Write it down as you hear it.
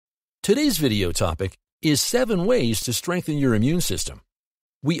Today's video topic is 7 ways to strengthen your immune system.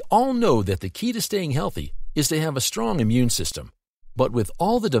 We all know that the key to staying healthy is to have a strong immune system. But with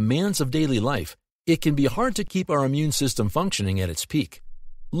all the demands of daily life, it can be hard to keep our immune system functioning at its peak.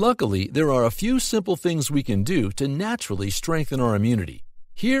 Luckily, there are a few simple things we can do to naturally strengthen our immunity.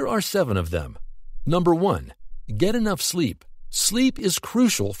 Here are 7 of them. Number 1. Get enough sleep. Sleep is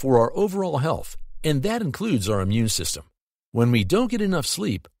crucial for our overall health, and that includes our immune system. When we don't get enough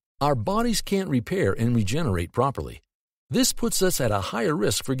sleep, our bodies can't repair and regenerate properly. This puts us at a higher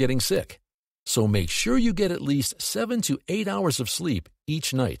risk for getting sick. So make sure you get at least 7 to 8 hours of sleep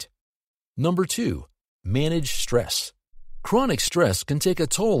each night. Number 2. Manage stress. Chronic stress can take a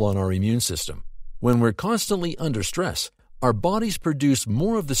toll on our immune system. When we're constantly under stress, our bodies produce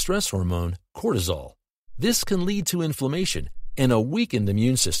more of the stress hormone, cortisol. This can lead to inflammation and a weakened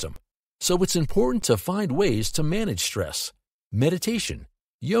immune system. So it's important to find ways to manage stress. Meditation,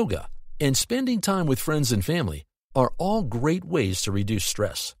 yoga, and spending time with friends and family are all great ways to reduce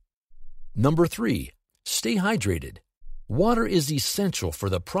stress. Number 3. Stay hydrated. Water is essential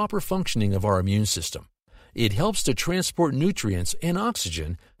for the proper functioning of our immune system. It helps to transport nutrients and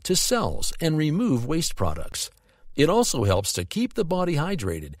oxygen to cells and remove waste products. It also helps to keep the body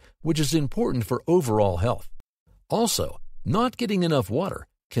hydrated, which is important for overall health. Also, not getting enough water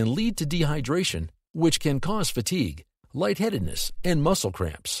can lead to dehydration, which can cause fatigue, lightheadedness, and muscle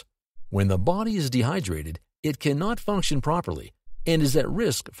cramps. When the body is dehydrated, it cannot function properly and is at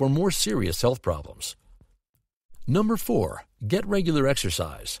risk for more serious health problems. Number 4. Get regular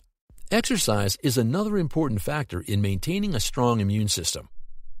exercise. Exercise is another important factor in maintaining a strong immune system.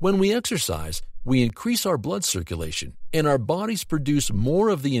 When we exercise, we increase our blood circulation and our bodies produce more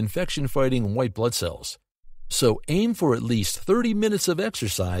of the infection-fighting white blood cells. So aim for at least 30 minutes of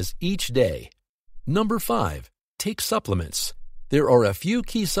exercise each day. Number 5. Take supplements. There are a few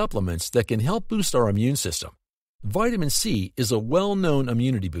key supplements that can help boost our immune system. Vitamin C is a well-known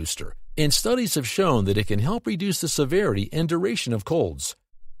immunity booster, and studies have shown that it can help reduce the severity and duration of colds.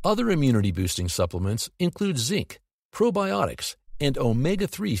 Other immunity-boosting supplements include zinc, probiotics, and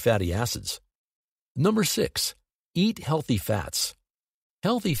omega-3 fatty acids. Number 6. Eat healthy fats.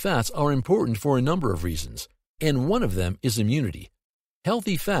 Healthy fats are important for a number of reasons, and one of them is immunity.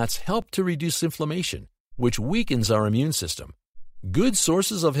 Healthy fats help to reduce inflammation, which weakens our immune system. Good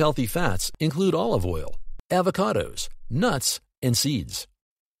sources of healthy fats include olive oil, avocados, nuts, and seeds.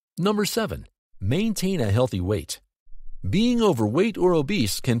 Number 7. Maintain a healthy weight. Being overweight or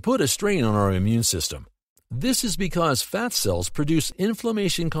obese can put a strain on our immune system. This is because fat cells produce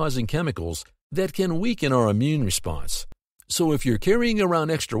inflammation-causing chemicals that can weaken our immune response. So if you're carrying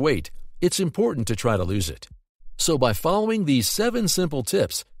around extra weight, it's important to try to lose it. So by following these 7 simple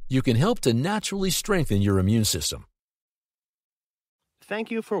tips, you can help to naturally strengthen your immune system. Thank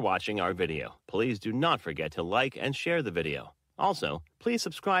you for watching our video. Please do not forget to like and share the video. Also, please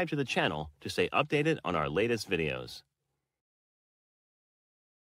subscribe to the channel to stay updated on our latest videos.